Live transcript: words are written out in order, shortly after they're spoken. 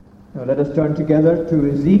Now let us turn together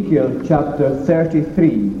to Ezekiel chapter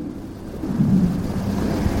 33.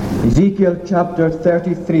 Ezekiel chapter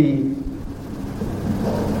 33.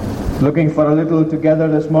 Looking for a little together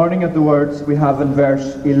this morning at the words we have in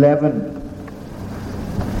verse 11.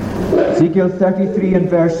 Ezekiel 33 and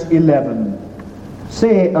verse 11.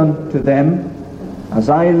 Say unto them, As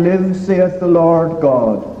I live, saith the Lord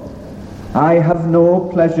God, I have no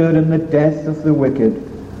pleasure in the death of the wicked,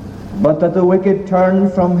 but that the wicked turn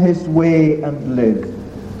from his way and live.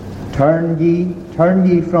 Turn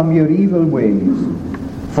ye from your evil ways,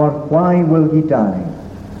 for why will ye die,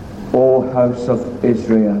 O house of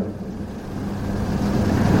Israel?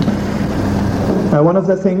 Now, one of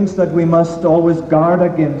the things that we must always guard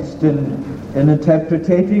against in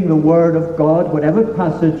interpreting the Word of God, whatever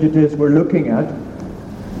passage it is we're looking at,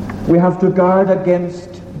 we have to guard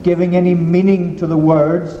against giving any meaning to the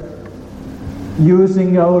words,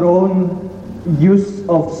 using our own use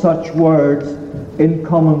of such words in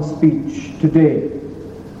common speech today.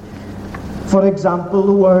 For example,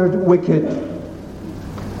 the word wicked.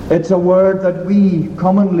 It's a word that we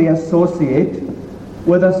commonly associate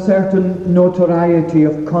with a certain notoriety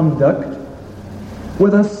of conduct,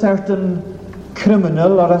 with a certain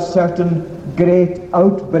criminal or a certain great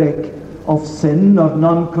outbreak of sin or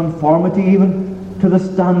nonconformity even to the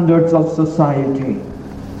standards of society.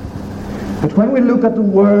 But when we look at the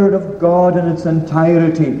Word of God in its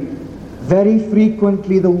entirety, very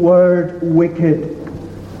frequently the word wicked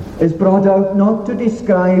is brought out not to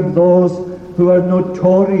describe those who are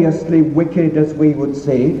notoriously wicked, as we would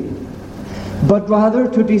say, but rather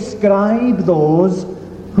to describe those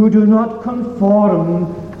who do not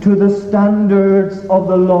conform to the standards of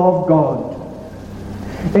the law of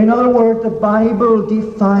God. In other words, the Bible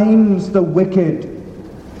defines the wicked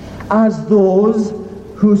as those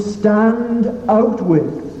who stand out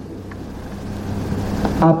with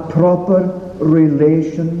a proper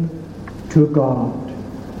relation to God.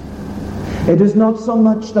 It is not so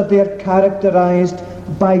much that they are characterized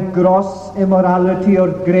by gross immorality or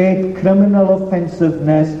great criminal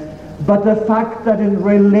offensiveness, but the fact that in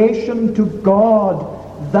relation to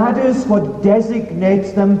God, that is what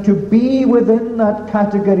designates them to be within that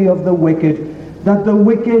category of the wicked, that the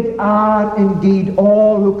wicked are indeed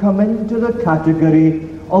all who come into the category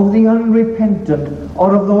of the unrepentant,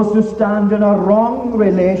 or of those who stand in a wrong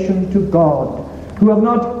relation to God, who have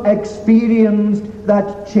not experienced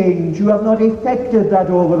that change, who have not effected that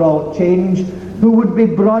overall change, who would be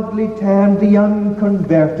broadly termed the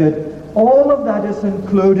unconverted. All of that is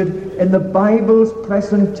included in the Bible's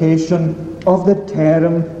presentation of the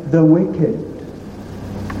term the wicked.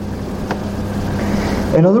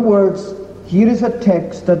 In other words, here is a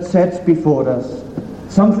text that sets before us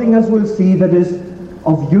something, as we'll see, that is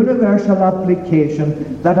of universal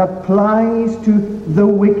application, that applies to the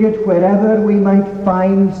wicked wherever we might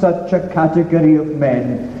find such a category of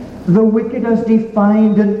men. The wicked as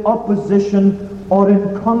defined in opposition or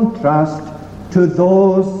in contrast to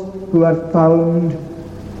those who are found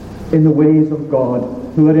in the ways of God,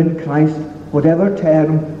 who are in Christ, whatever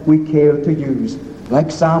term we care to use. Like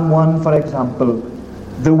Psalm 1, for example,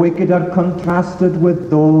 the wicked are contrasted with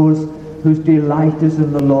those whose delight is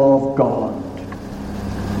in the law of God.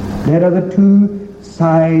 There are the two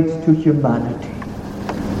sides to humanity.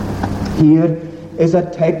 Here is a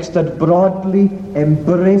text that broadly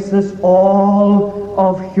embraces all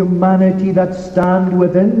of humanity that stand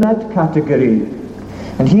within that category.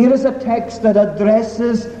 And here is a text that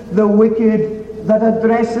addresses the wicked, that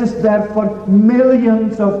addresses therefore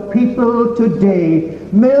millions of people today,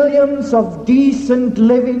 millions of decent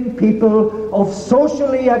living people, of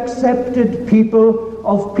socially accepted people,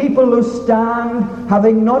 of people who stand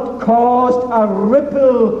having not caused a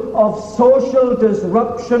ripple of social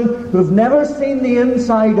disruption, who've never seen the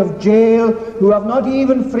inside of jail, who have not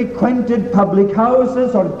even frequented public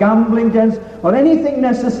houses or gambling dens or anything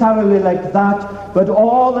necessarily like that, but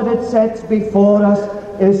all that it sets before us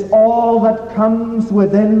is all that comes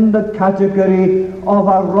within the category of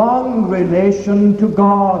a wrong relation to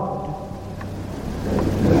God.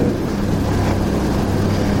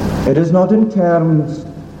 It is not in terms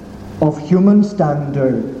of human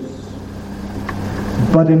standards,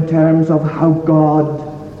 but in terms of how God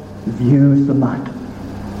views the matter.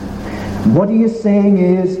 What he is saying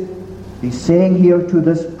is, he's saying here to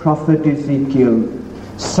this prophet Ezekiel,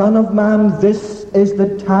 Son of man, this is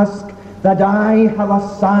the task that I have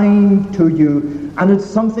assigned to you. And it's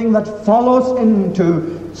something that follows into,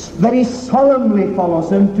 very solemnly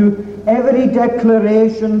follows into every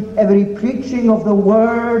declaration, every preaching of the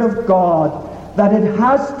Word of God, that it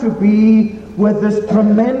has to be with this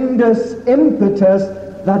tremendous impetus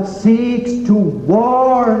that seeks to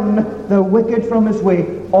warn the wicked from his way,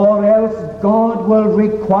 or else God will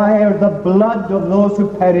require the blood of those who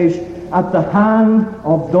perish at the hand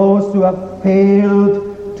of those who have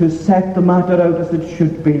failed to set the matter out as it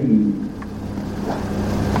should be.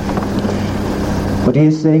 But he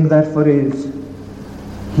is saying, therefore,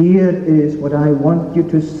 here is what I want you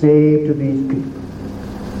to say to these people.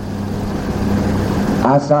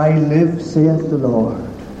 As I live, saith the Lord,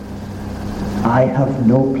 I have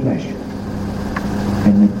no pleasure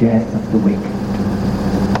in the death of the wicked,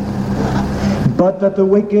 but that the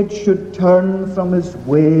wicked should turn from his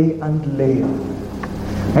way and live.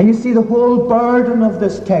 And you see, the whole burden of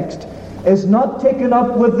this text is not taken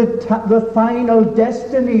up with the final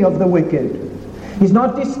destiny of the wicked. He's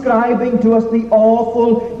not describing to us the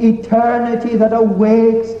awful eternity that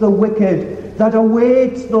awaits the wicked, that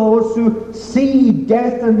awaits those who see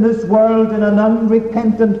death in this world in an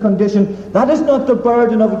unrepentant condition. That is not the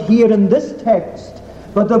burden of it here in this text.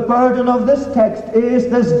 But the burden of this text is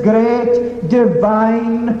this great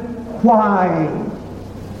divine why.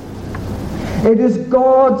 It is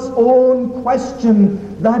God's own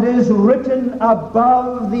question that is written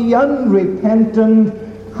above the unrepentant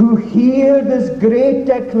who hear this great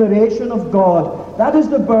declaration of God. That is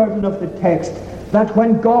the burden of the text. That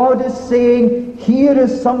when God is saying, here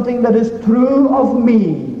is something that is true of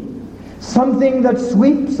me, something that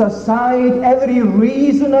sweeps aside every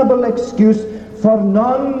reasonable excuse for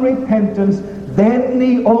non-repentance, then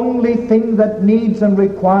the only thing that needs and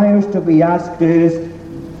requires to be asked is,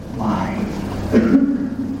 why?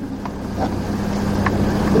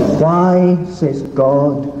 Why, says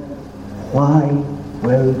God, why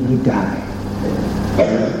will ye die?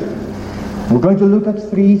 We're going to look at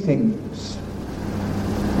three things.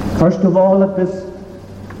 First of all, at this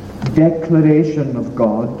declaration of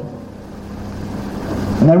God.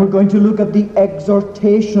 And then we're going to look at the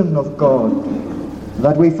exhortation of God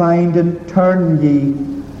that we find in turn ye,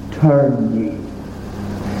 turn ye.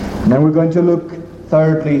 And then we're going to look,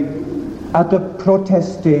 thirdly, at the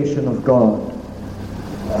protestation of God.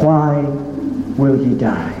 Why will ye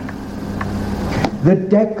die? The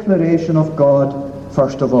declaration of God,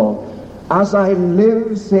 first of all. As I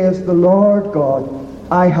live, says the Lord God,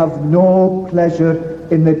 I have no pleasure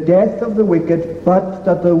in the death of the wicked, but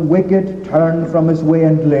that the wicked turn from his way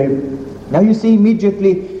and live. Now you see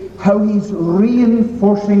immediately how he's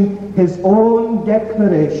reinforcing his own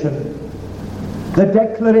declaration. The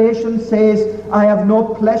declaration says, I have no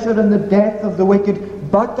pleasure in the death of the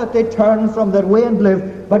wicked, but that they turn from their way and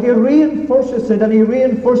live. But he reinforces it, and he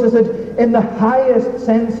reinforces it in the highest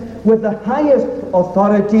sense, with the highest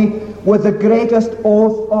authority, with the greatest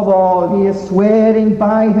oath of all. He is swearing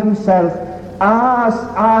by himself, as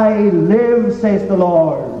I live, says the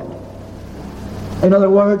Lord. In other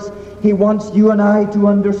words, he wants you and I to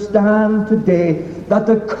understand today that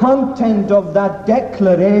the content of that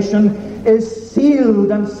declaration is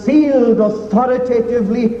sealed, and sealed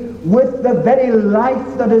authoritatively with the very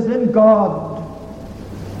life that is in God.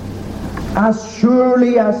 As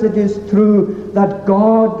surely as it is true that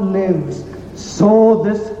God lives, so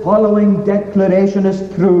this following declaration is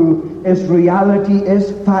true, is reality,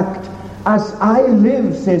 is fact. As I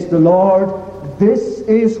live, says the Lord, this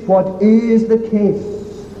is what is the case.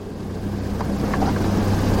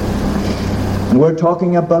 And we're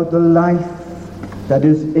talking about the life that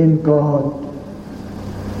is in God.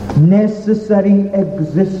 Necessary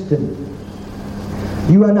existence.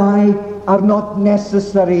 You and I are not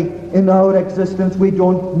necessary in our existence. We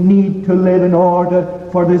don't need to live in order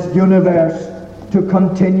for this universe to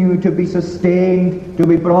continue to be sustained, to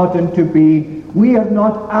be brought into being. We are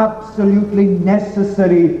not absolutely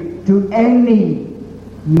necessary to any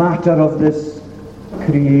matter of this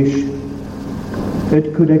creation.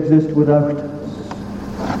 It could exist without us.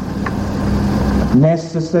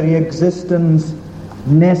 Necessary existence,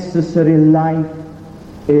 necessary life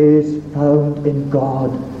is found in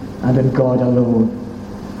God and in God alone.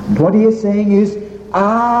 And what he is saying is,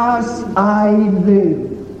 as I live,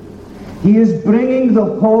 he is bringing the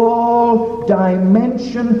whole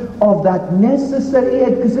dimension of that necessary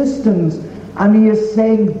existence, and he is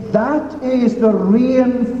saying that is the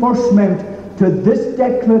reinforcement to this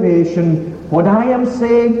declaration. What I am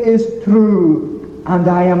saying is true, and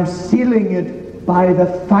I am sealing it by the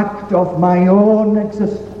fact of my own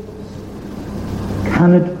existence.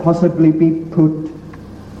 Can it possibly be put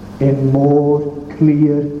in more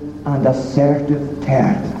clear and assertive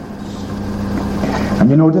terms? And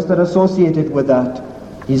you notice that associated with that,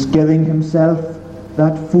 he's giving himself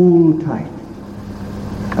that full title.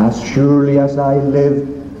 As surely as I live,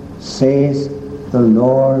 says the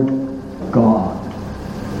Lord God.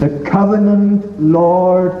 The covenant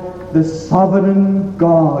Lord, the sovereign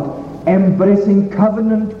God, embracing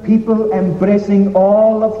covenant people, embracing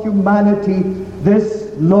all of humanity,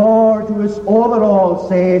 this Lord who is over all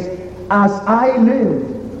says, as I live,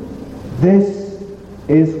 this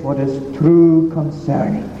is what is true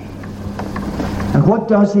concerning me. And what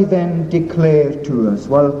does he then declare to us?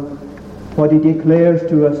 Well, what he declares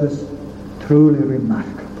to us is truly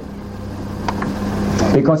remarkable.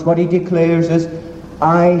 Because what he declares is,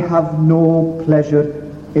 I have no pleasure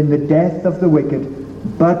in the death of the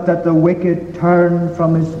wicked, but that the wicked turn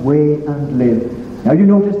from his way and live. Now you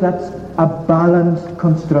notice that's a balanced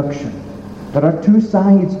construction. There are two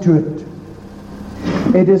sides to it.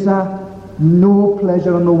 It is a no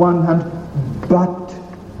pleasure on the one hand, but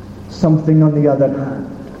something on the other hand.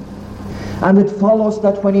 And it follows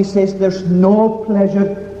that when he says there's no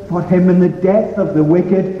pleasure for him in the death of the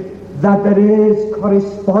wicked, that there is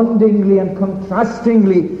correspondingly and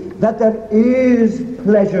contrastingly, that there is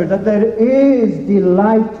pleasure, that there is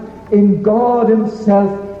delight in God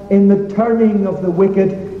himself, in the turning of the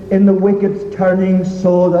wicked, in the wicked's turning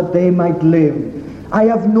so that they might live. I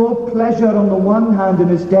have no pleasure on the one hand in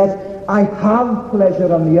his death. I have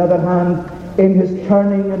pleasure on the other hand in his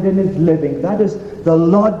turning and in his living. That is the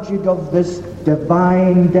logic of this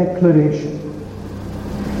divine declaration,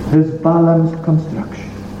 this balanced construction.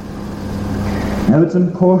 Now it's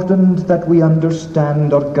important that we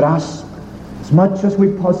understand or grasp as much as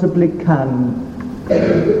we possibly can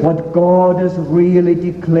what God is really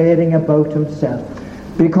declaring about himself,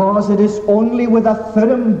 because it is only with a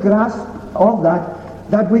firm grasp of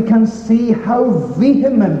that we can see how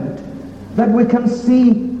vehement, that we can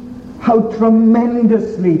see how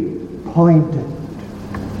tremendously pointed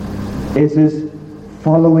is his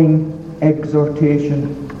following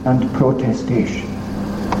exhortation and protestation.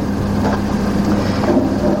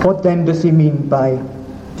 What then does he mean by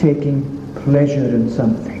taking pleasure in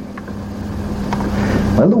something?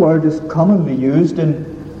 Well, the word is commonly used in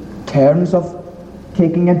terms of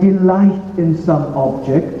taking a delight in some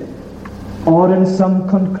object or in some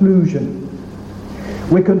conclusion.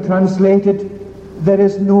 We can translate it, there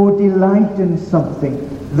is no delight in something,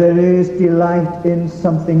 there is delight in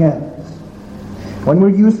something else. When we're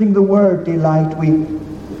using the word delight, we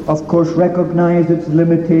of course recognize its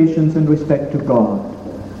limitations in respect to God.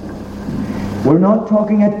 We're not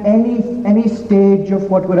talking at any stage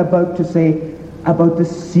of what we're about to say about the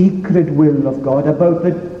secret will of God, about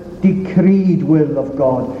the decreed will of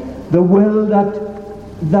God, the will that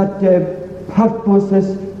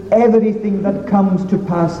purposes everything that comes to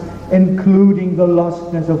pass, including the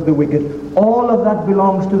lostness of the wicked. All of that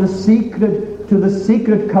belongs to the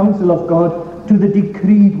secret counsel of God, to the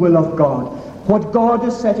decreed will of God. What God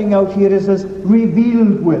is setting out here is his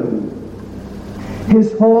revealed will,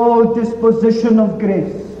 his whole disposition of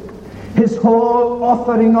grace, his whole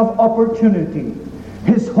offering of opportunity,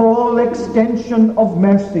 his whole extension of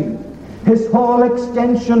mercy, his whole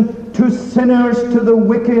extension to sinners, to the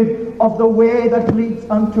wicked, of the way that leads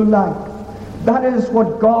unto life. That is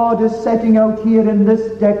what God is setting out here in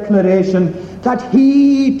this declaration, that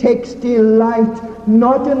he takes delight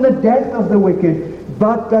not in the death of the wicked,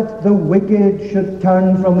 but that the wicked should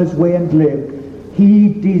turn from his way and live. He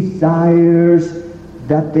desires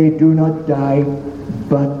that they do not die,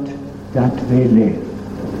 but that they live.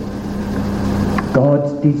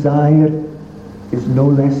 God's desire is no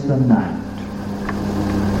less than that.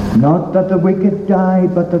 Not that the wicked die,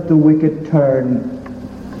 but that the wicked turn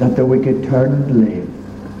and live.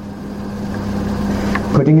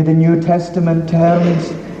 Putting it in New Testament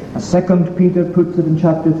terms, as 2 Peter puts it in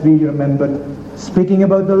chapter 3, you remember, speaking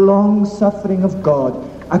about the long suffering of God,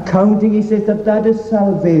 accounting, he says, that is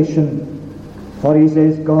salvation. For he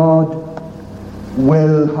says, God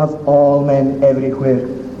will have all men everywhere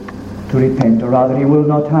to repent, or rather, he will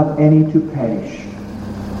not have any to perish,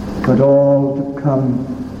 but all to come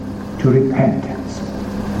to repentance.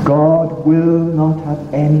 God will not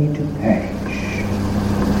have any to perish.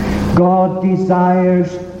 God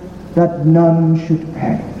desires that none should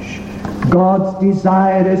perish. God's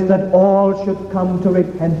desire is that all should come to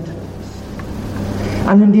repentance.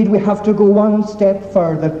 And indeed, we have to go one step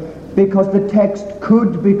further, because the text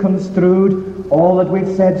could be construed, all that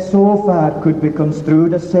we've said so far could be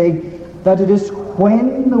construed as saying that it is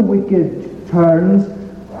when the wicked turns,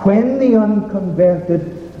 when the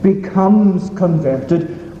unconverted becomes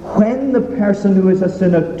converted, when the person who is a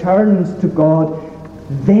sinner turns to God,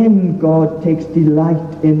 then God takes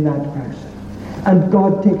delight in that person. And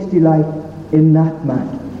God takes delight in that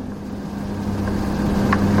man.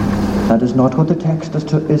 That is not what the text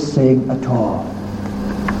is saying at all.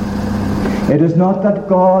 It is not that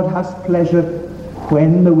God has pleasure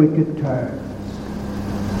when the wicked turns,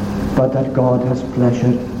 but that God has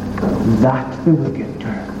pleasure that the wicked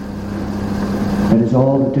turn. That is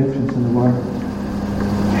all the difference in the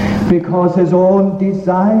world. Because his own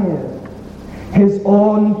desire, his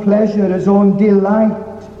own pleasure, his own delight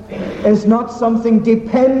is not something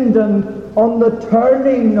dependent on the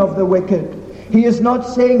turning of the wicked. He is not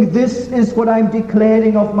saying, this is what I'm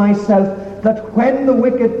declaring of myself, that when the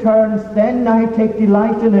wicked turns, then I take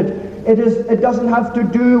delight in it. It doesn't have to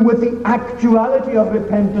do with the actuality of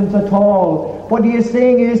repentance at all. What he is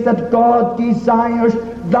saying is that God desires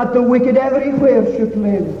that the wicked everywhere should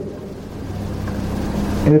live,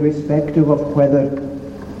 irrespective of whether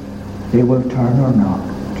they will turn or not.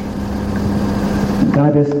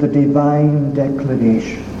 That is the divine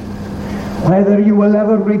declaration. Whether you will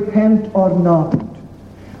ever repent or not,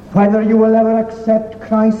 whether you will ever accept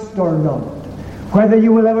Christ or not, whether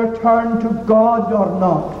you will ever turn to God or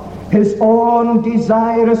not, his own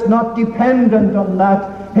desire is not dependent on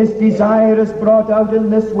that. His desire is brought out in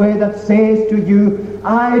this way that says to you,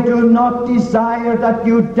 I do not desire that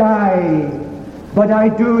you die, but I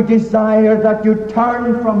do desire that you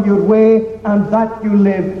turn from your way and that you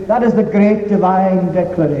live. That is the great divine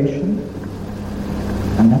declaration,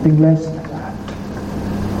 and nothing less than that.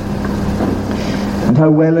 And how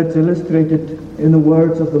well it's illustrated in the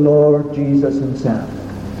words of the Lord Jesus himself.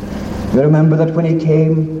 You remember that when he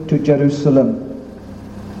came to Jerusalem,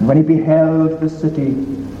 when he beheld the city,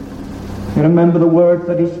 you remember the words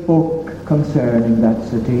that he spoke concerning that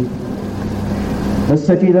city. The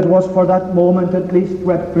city that was for that moment at least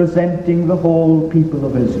representing the whole people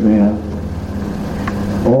of Israel.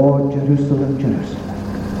 Oh, Jerusalem, Jerusalem,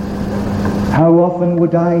 how often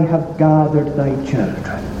would I have gathered thy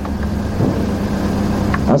children,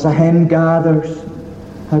 as a hen gathers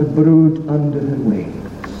her brood under her wings,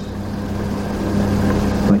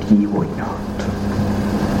 but ye would not.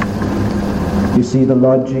 You see the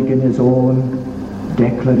logic in his own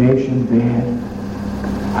declaration there.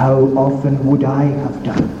 How often would I have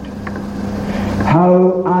done it?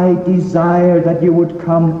 How I desire that you would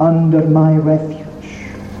come under my refuge.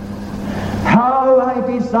 How I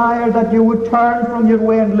desire that you would turn from your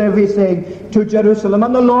way and live, he's saying, to Jerusalem.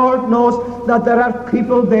 And the Lord knows that there are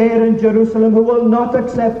people there in Jerusalem who will not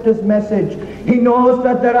accept his message. He knows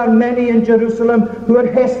that there are many in Jerusalem who are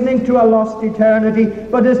hastening to a lost eternity,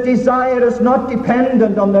 but his desire is not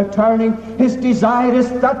dependent on their turning. His desire is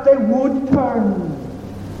that they would turn.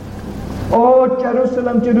 Oh,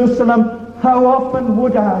 Jerusalem, Jerusalem, how often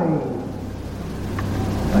would I?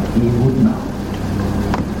 But he would not.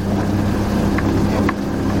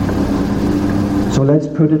 So let's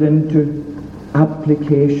put it into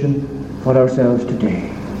application for ourselves today.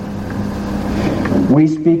 We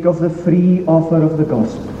speak of the free offer of the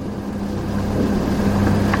gospel.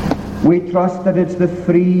 We trust that it's the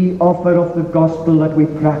free offer of the gospel that we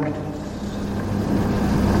practice.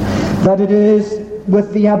 That it is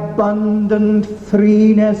with the abundant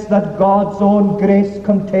freeness that God's own grace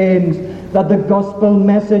contains, that the gospel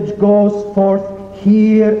message goes forth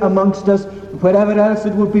here amongst us. Wherever else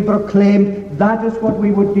it would be proclaimed, that is what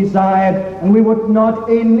we would desire, and we would not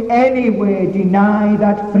in any way deny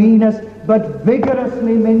that freeness, but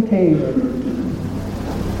vigorously maintain it,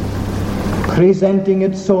 presenting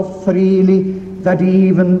it so freely that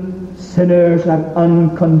even sinners are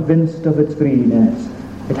unconvinced of its freeness.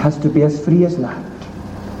 It has to be as free as that.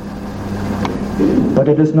 But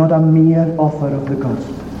it is not a mere offer of the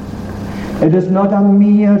gospel. It is not a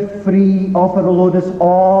mere free offer, although it is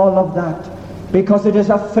all of that, because it is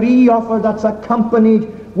a free offer that's accompanied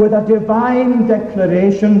with a divine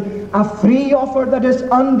declaration, a free offer that is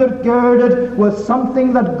undergirded with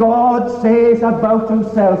something that God says about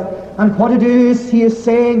himself. And what it is he is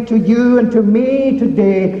saying to you and to me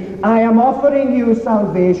today, I am offering you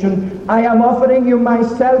salvation. I am offering you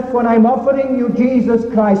myself when I'm offering you Jesus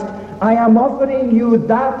Christ. I am offering you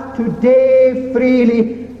that today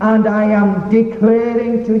freely, and I am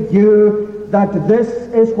declaring to you that this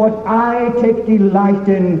is what I take delight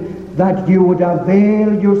in, that you would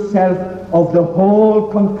avail yourself of the whole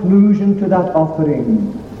conclusion to that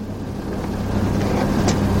offering.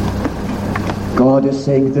 God is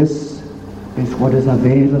saying this is what is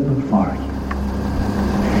available for you.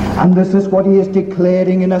 And this is what he is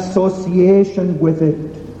declaring in association with it.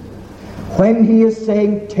 When he is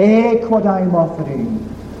saying, take what I'm offering,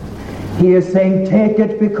 he is saying, take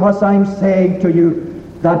it because I'm saying to you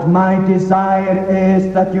that my desire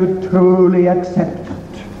is that you truly accept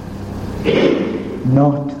it,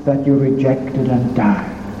 not that you reject it and die.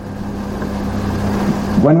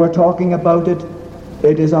 When we're talking about it,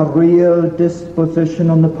 it is a real disposition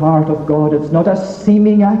on the part of God. It's not a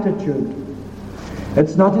seeming attitude.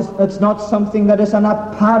 It's not something that is an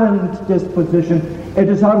apparent disposition. It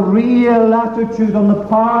is a real attitude on the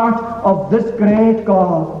part of this great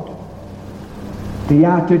God. The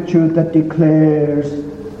attitude that declares,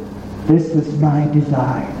 this is my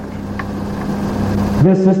desire.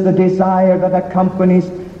 This is the desire that accompanies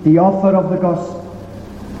the offer of the gospel.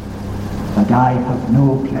 That I have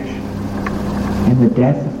no pleasure in the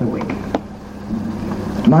death of the wicked.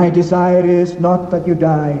 My desire is not that you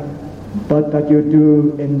die, but that you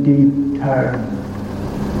do indeed turn,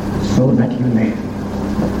 so that you live.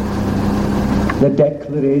 The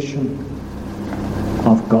declaration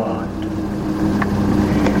of God.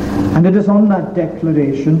 And it is on that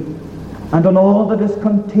declaration, and on all that is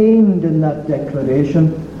contained in that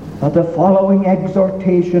declaration, that the following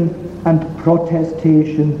exhortation and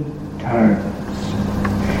protestation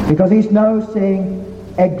turns. Because he's now saying,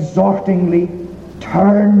 exhortingly,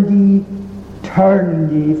 turn ye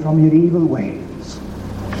from your evil ways.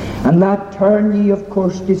 And that turn ye, of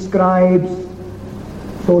course, describes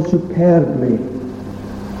so superbly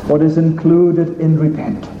what is included in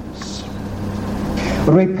repentance.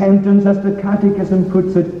 Repentance, as the Catechism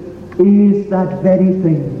puts it, is that very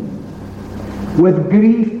thing. With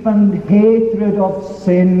grief and hatred of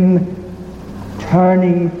sin,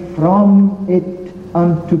 turning from it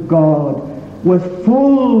unto God, with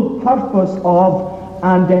full purpose of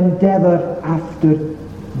and endeavour after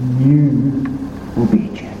new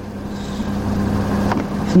obedience.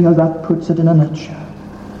 See how that puts it in a nutshell.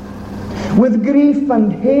 With grief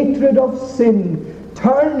and hatred of sin,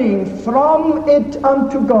 turning from it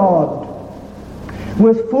unto God,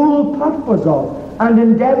 with full purpose of and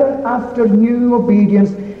endeavour after new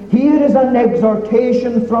obedience. Here is an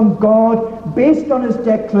exhortation from God based on his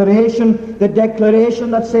declaration, the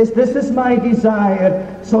declaration that says, this is my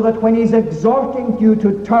desire, so that when he's exhorting you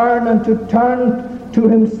to turn and to turn to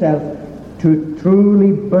himself, to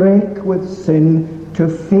truly break with sin, to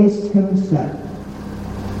face himself,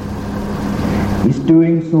 he's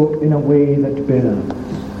doing so in a way that builds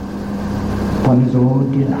upon his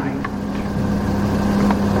own delight.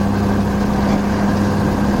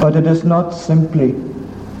 But it is not simply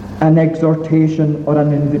an exhortation or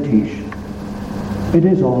an invitation. It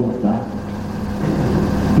is all of that.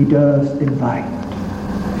 He does invite.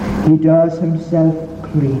 He does himself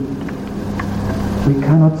plead. We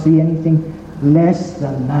cannot see anything less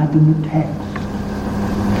than that in the text.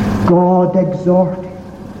 God exhorting,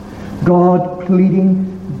 God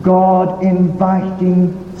pleading, God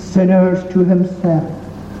inviting sinners to himself.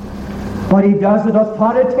 But he does it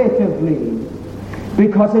authoritatively,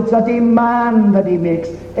 because it's a demand that he makes.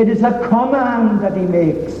 It is a command that he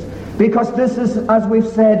makes. Because this is, as we've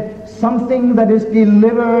said, something that is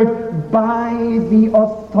delivered by the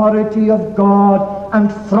authority of God and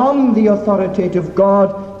from the authority of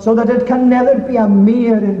God, so that it can never be a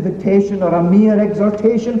mere invitation or a mere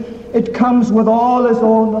exhortation. It comes with all his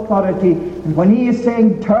own authority. And when he is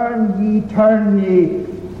saying, turn ye,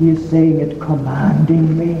 he is saying it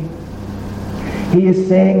commandingly. He is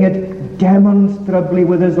saying it demonstrably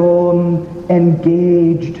with his own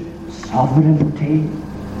engaged sovereignty.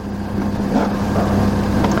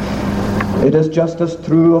 It is just as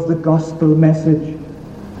true of the gospel message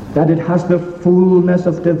that it has the fullness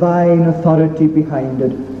of divine authority behind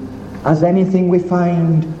it as anything we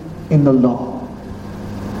find in the law.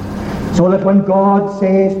 So that when God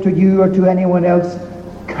says to you or to anyone else,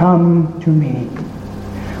 come to me,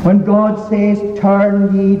 when God says,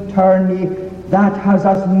 turn ye, that has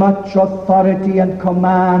as much authority and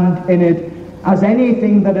command in it as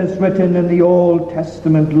anything that is written in the Old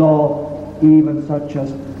Testament law, even such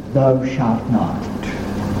as thou shalt not.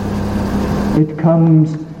 It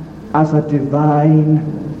comes as a divine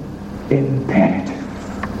imperative.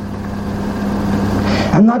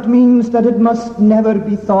 And that means that it must never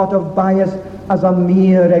be thought of by us as a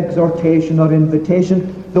mere exhortation or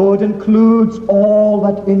invitation, though it includes all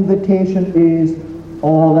that invitation is,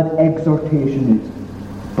 all that exhortation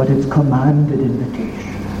is. But it's commanded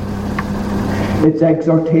invitation. It's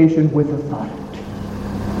exhortation with authority.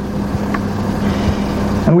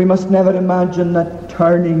 And we must never imagine that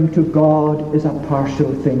turning to God is a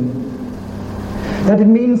partial thing. That it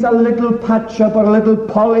means a little patch-up or a little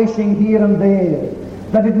polishing here and there.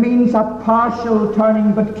 That it means a partial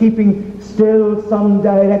turning but keeping still some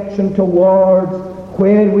direction towards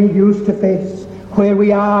where we used to face, where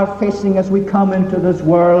we are facing as we come into this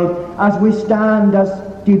world, as we stand as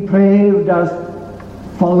depraved, as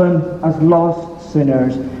fallen, as lost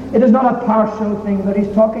sinners. It is not a partial thing that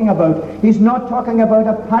he's talking about. He's not talking about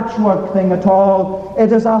a patchwork thing at all.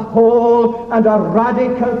 It is a whole and a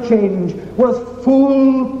radical change with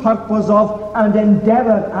full purpose of and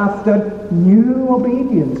endeavor after new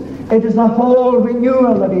obedience. It is a whole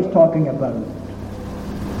renewal that he's talking about.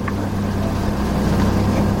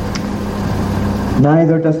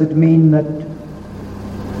 Neither does it mean that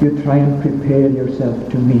you try and prepare yourself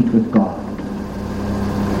to meet with God.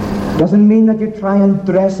 Doesn't mean that you try and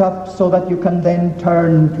dress up so that you can then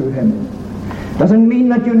turn to him. Doesn't mean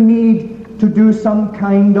that you need to do some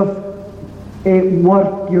kind of a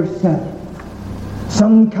work yourself,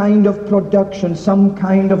 some kind of production, some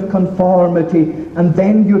kind of conformity, and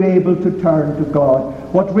then you're able to turn to God.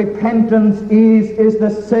 What repentance is the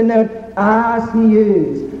sinner as he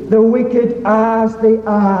is, the wicked as they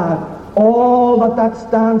are, all that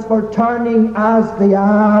stands for turning as they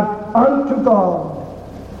are unto God,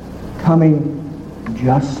 coming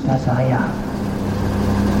just as I am.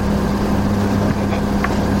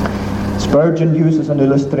 Spurgeon uses an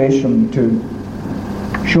illustration to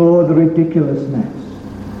show the ridiculousness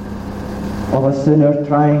of a sinner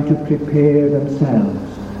trying to prepare themselves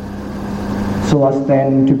so as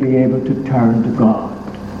then to be able to turn to God.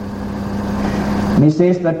 And he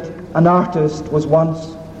says that an artist was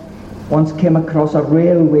once came across a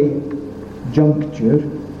railway juncture,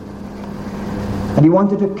 and he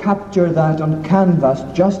wanted to capture that on canvas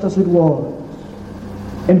just as it was,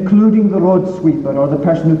 including the road sweeper or the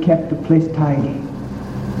person who kept the place tidy.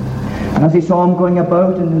 And as he saw him going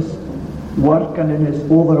about in his work and in his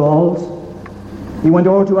overalls, he went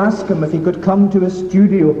over to ask him if he could come to his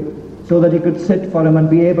studio so that he could sit for him and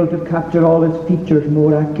be able to capture all his features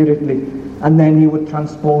more accurately, and then he would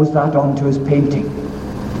transpose that onto his painting.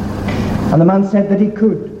 And the man said that he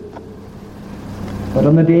could. But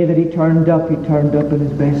on the day that he turned up in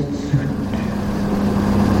his best suit.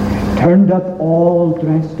 Turned up all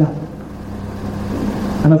dressed up.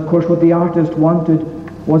 And of course what the artist wanted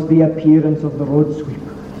was the appearance of the road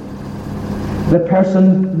sweeper. The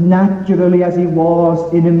person naturally as he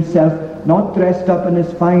was in himself, not dressed up in his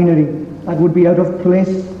finery. That would be out of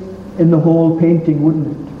place in the whole painting, wouldn't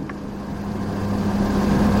it?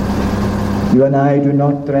 You and I do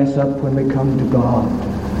not dress up when we come to God.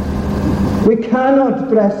 We cannot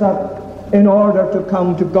dress up in order to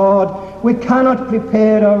come to God. We cannot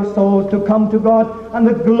prepare our souls to come to God. And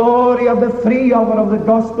the glory of the free offer of the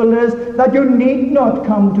gospel is that you need not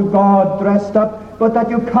come to God dressed up, but that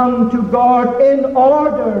you come to God in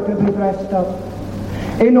order to be dressed up,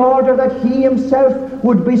 in order that he himself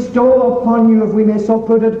would bestow upon you, if we may so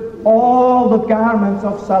put it, all the garments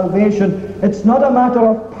of salvation. It's not a matter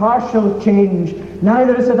of partial change,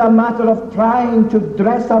 neither is it a matter of trying to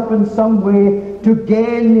dress up in some way to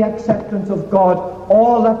gain the acceptance of God.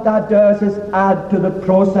 All that does is add to the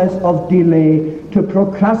process of delay, to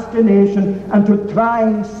procrastination, and to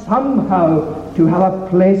trying somehow to have a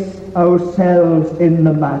place ourselves in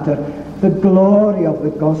the matter. The glory of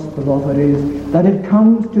the gospel of it is that it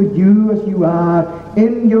comes to you as you are,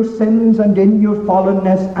 in your sins and in your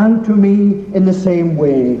fallenness, and to me in the same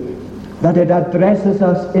way. That it addresses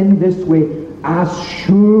us in this way: as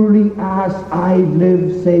surely as I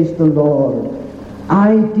live, says the Lord,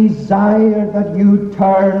 I desire that you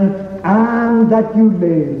turn and that you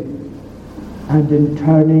live. And in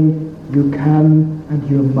turning, you can and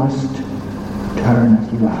you must turn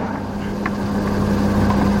as you are.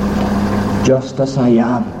 Just as I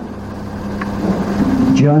am.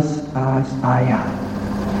 Just as I am.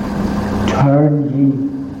 Turn ye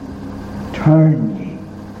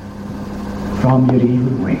from your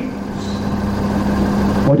evil ways.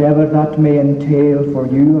 Whatever that may entail for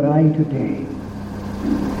you or I today,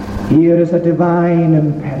 here is a divine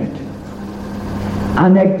imperative,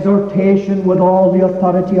 an exhortation with all the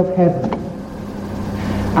authority of heaven,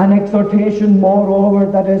 an exhortation moreover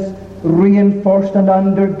that is reinforced and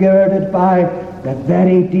undergirded by the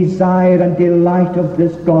very desire and delight of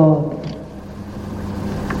this God.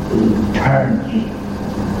 Turn ye.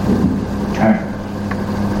 Turn.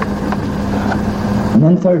 And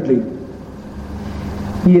then thirdly,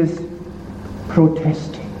 he is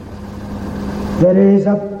protesting. There is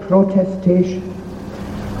a protestation.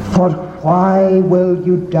 For why will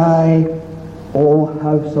you die, O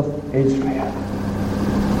house of Israel?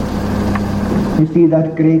 You see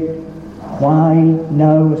that great why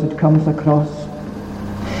now as it comes across?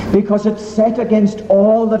 Because it's set against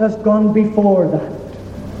all that has gone before that.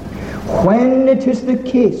 When it is the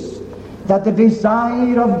case that the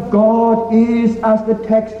desire of God is, as the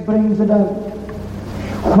text brings it out,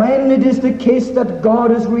 when it is the case that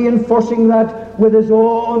God is reinforcing that with his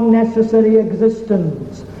own necessary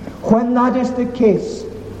existence, when that is the case,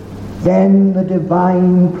 then the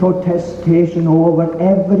divine protestation over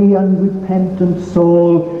every unrepentant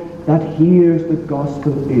soul that hears the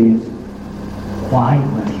gospel is, why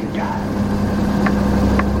will you die?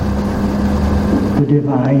 The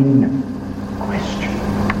divine question,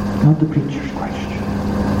 not the preacher's question.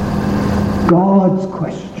 God's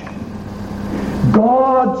question.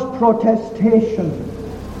 God's protestation.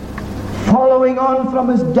 Following on from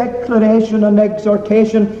his declaration and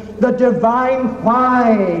exhortation, the divine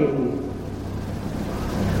why.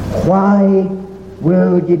 Why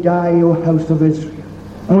will ye die, O house of Israel?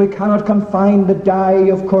 And we cannot confine the die,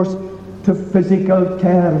 of course, to physical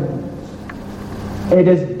terms. It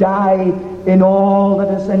is die in all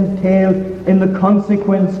that is entailed in the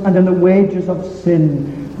consequence and in the wages of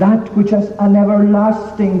sin, that which has an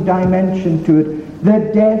everlasting dimension to it, the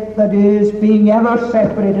death that is being ever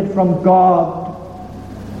separated from God.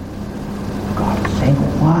 God is saying,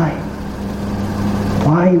 why?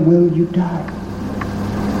 Why will you die?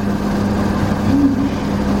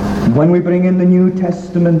 When we bring in the New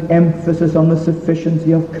Testament emphasis on the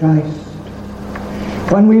sufficiency of Christ,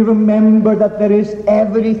 when we remember that there is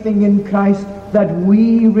everything in Christ that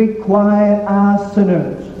we require as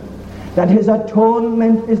sinners, that his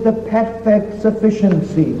atonement is the perfect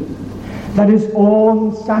sufficiency, that his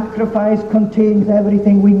own sacrifice contains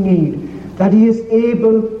everything we need, that he is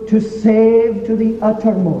able to save to the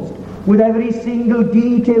uttermost, with every single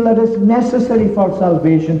detail that is necessary for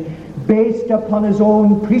salvation, based upon his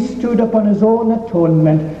own priesthood, upon his own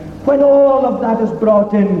atonement. When all of that is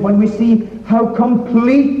brought in, when we see how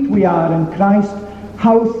complete we are in Christ,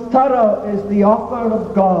 how thorough is the offer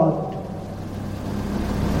of God,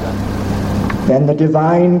 then the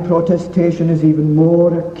divine protestation is even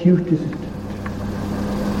more acute, isn't it?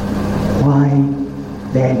 Why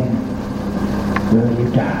then will you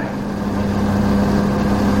die?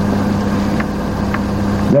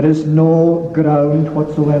 There is no ground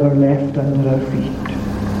whatsoever left under our feet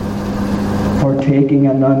for taking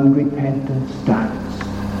an unrepentant stance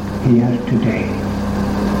here today.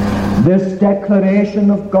 This declaration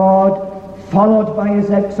of God, followed by his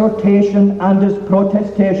exhortation and his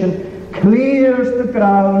protestation, clears the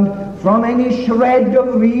ground from any shred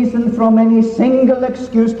of reason, from any single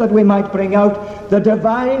excuse that we might bring out. The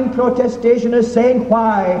divine protestation is saying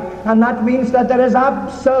why, and that means that there is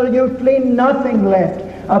absolutely nothing left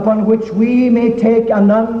upon which we may take an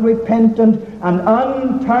unrepentant and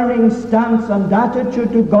unturning stance and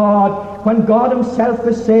attitude to God, when God himself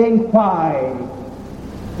is saying why.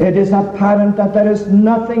 It is apparent that there is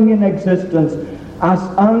nothing in existence as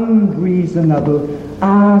unreasonable,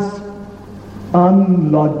 as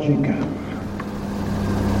unlogical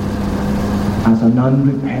as an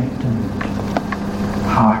unrepentant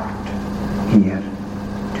heart here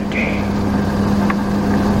today.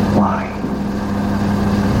 Why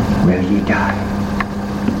will ye die?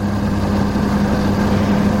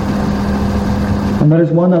 And there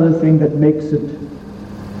is one other thing that makes it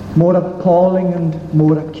more appalling and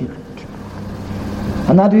more acute,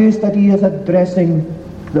 and that is that he is addressing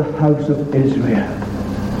the house of Israel,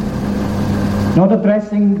 not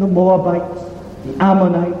addressing the Moabites, the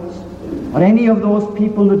Ammonites, or any of those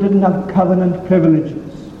people who didn't have covenant privileges.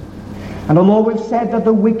 And although we've said that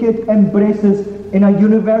the wicked embraces in a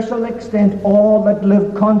universal extent all that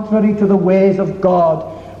live contrary to the ways of God,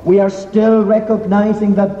 we are still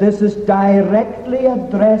recognizing that this is directly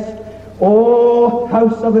addressed, O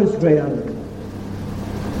house of Israel.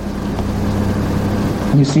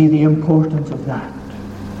 You see the importance of that.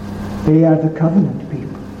 They are the covenant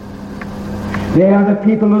people. They are the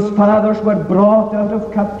people whose fathers were brought out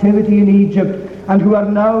of captivity in Egypt and who are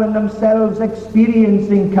now in themselves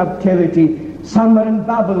experiencing captivity. Some are in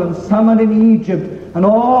Babylon, some are in Egypt, and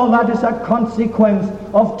all that is a consequence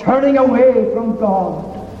of turning away from God.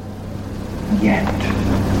 Yet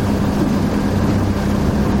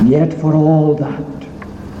for all that,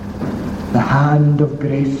 the hand of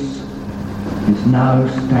grace is now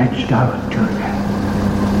stretched out to them.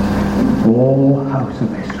 O house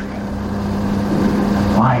of Israel,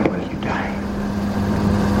 why will you die?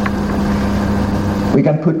 We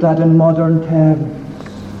can put that in modern terms.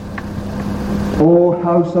 O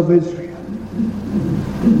house of Israel,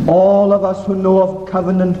 all of us who know of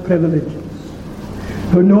covenant privileges,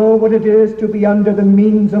 who know what it is to be under the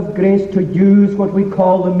means of grace, to use what we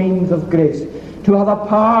call the means of grace, to have a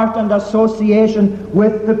part and association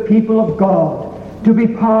with the people of God, to be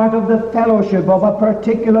part of the fellowship of a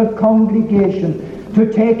particular congregation,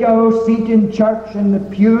 to take our seat in church in the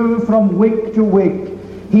pew from week to week.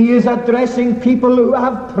 He is addressing people who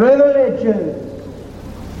have privileges.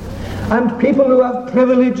 and people who have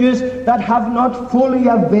privileges that have not fully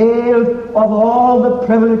availed of all the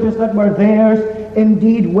privileges that were theirs,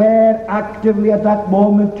 indeed were actively at that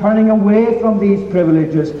moment turning away from these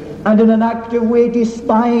privileges and in an active way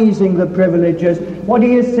despising the privileges. What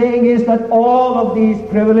he is saying is that all of these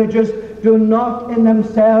privileges do not in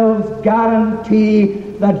themselves guarantee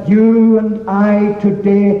that you and I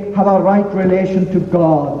today have a right relation to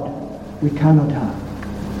God. We cannot have.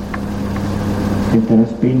 If there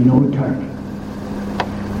has been no turning,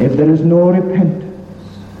 if there is no repentance,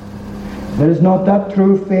 there is not that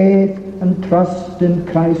true faith and trust in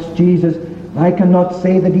Christ Jesus, I cannot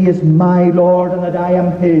say that he is my Lord and that I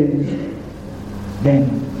am his,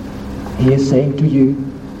 then he is saying to you,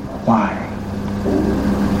 why?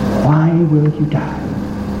 Why will you die,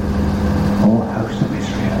 O house of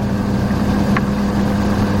Israel?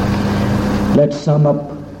 Let's sum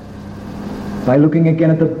up by looking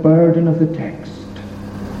again at the burden of the text.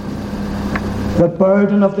 The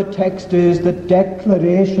burden of the text is the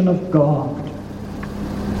declaration of God.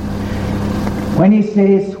 When he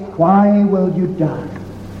says, why will you die?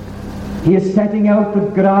 He is setting out the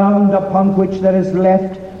ground upon which there is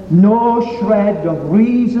left no shred of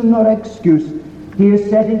reason or excuse. He is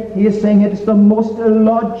saying it is the most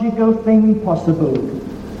illogical thing possible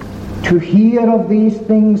to hear of these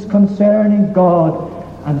things concerning God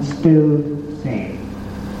and still say,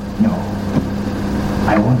 no,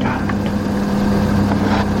 I won't have it.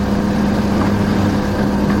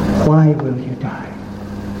 Why will you die?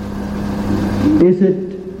 Is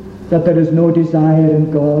it that there is no desire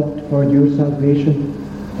in God for your salvation?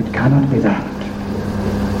 It cannot be that.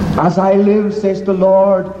 As I live, says the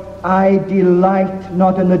Lord, I delight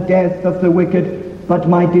not in the death of the wicked, but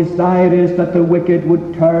my desire is that the wicked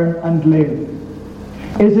would turn and live.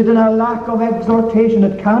 Is it in a lack of exhortation?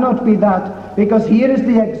 It cannot be that, because here is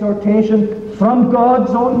the exhortation from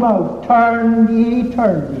God's own mouth. Turn ye,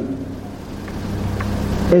 turn ye.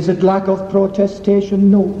 Is it lack of protestation?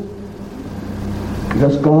 No.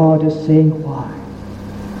 Because God is saying why?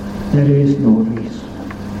 There is no reason.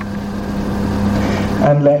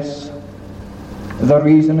 Unless the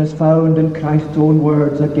reason is found in Christ's own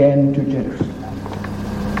words again to Jerusalem.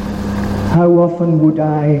 How often would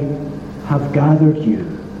I have gathered you,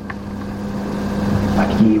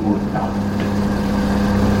 but ye would not.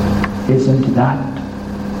 Isn't that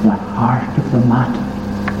the heart of the matter?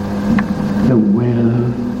 The will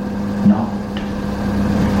not.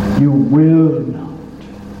 You will not.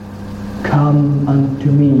 Come unto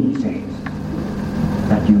me, he says,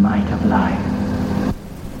 that you might have life.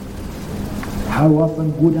 How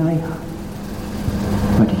often would I have,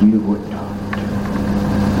 but you would not.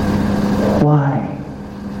 Why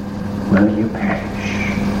will you perish?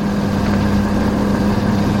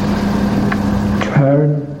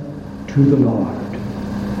 Turn to the Lord.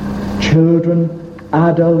 Children,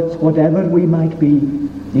 adults, whatever we might be,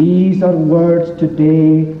 these are words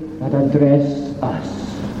today that address us.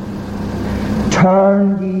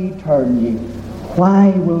 Turn ye, turn ye. Why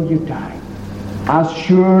will you die? As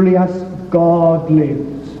surely as God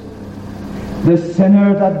lives, the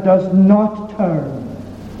sinner that does not turn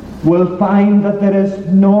will find that there is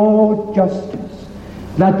no justice,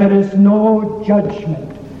 that there is no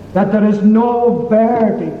judgment, that there is no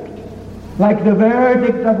verdict, like the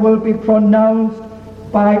verdict that will be pronounced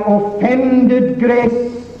by offended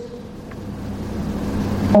grace.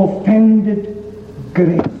 Offended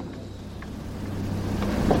grace.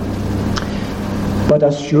 But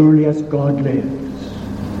as surely as God lives,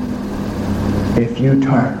 if you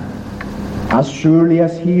turn, as surely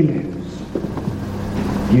as he lives,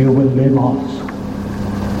 you will live also.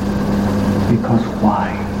 Because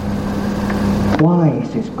why? Why,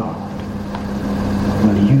 says God,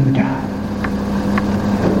 will you die?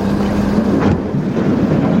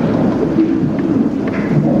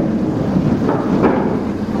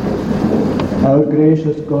 Our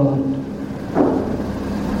gracious God,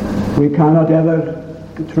 we cannot ever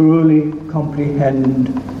truly comprehend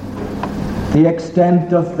the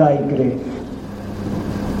extent of thy grace,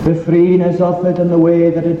 the freeness of it and the way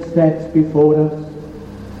that it sets before us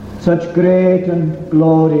such great and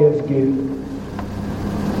glorious gifts.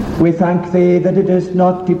 We thank thee that it is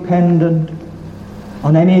not dependent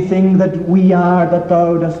on anything that we are, that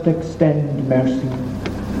thou dost extend mercy,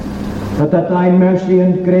 but that thy mercy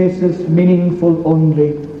and grace is meaningful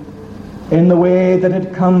only in the way that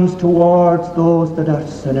it comes towards those that are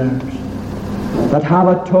sinners, that have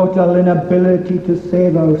a total inability to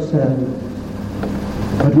save ourselves.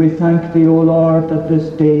 But we thank thee, O Lord, that this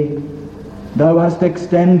day thou hast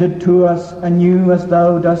extended to us anew, as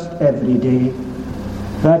thou dost every day,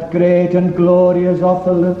 that great and glorious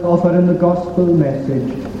offer in the gospel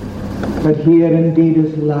message, But here indeed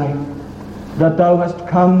is life, that thou hast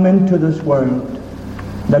come into this world,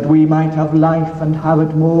 that we might have life and have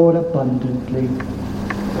it more abundantly.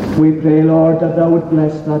 We pray, Lord, that thou would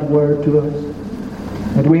bless that word to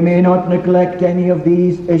us, that we may not neglect any of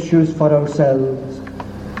these issues for ourselves,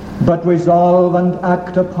 but resolve and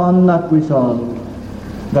act upon that resolve,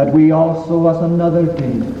 that we also, as another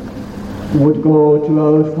did, would go to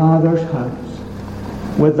our Father's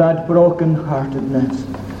house with that broken-heartedness,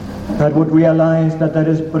 that would realize that there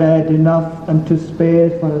is bread enough and to spare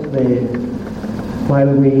for us there,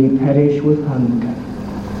 while we perish with hunger.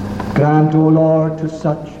 Grant, O Lord, to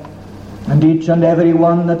such, and each and every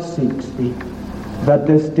one that seeks Thee, that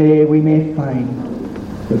this day we may find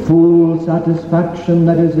the full satisfaction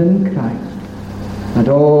that is in Christ, that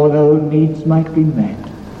all our needs might be met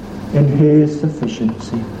in His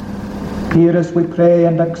sufficiency. Hear us, we pray,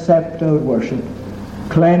 and accept our worship.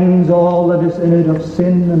 Cleanse all that is in it of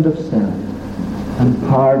sin and of self, and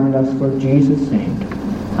pardon us for Jesus' sake.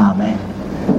 Amen.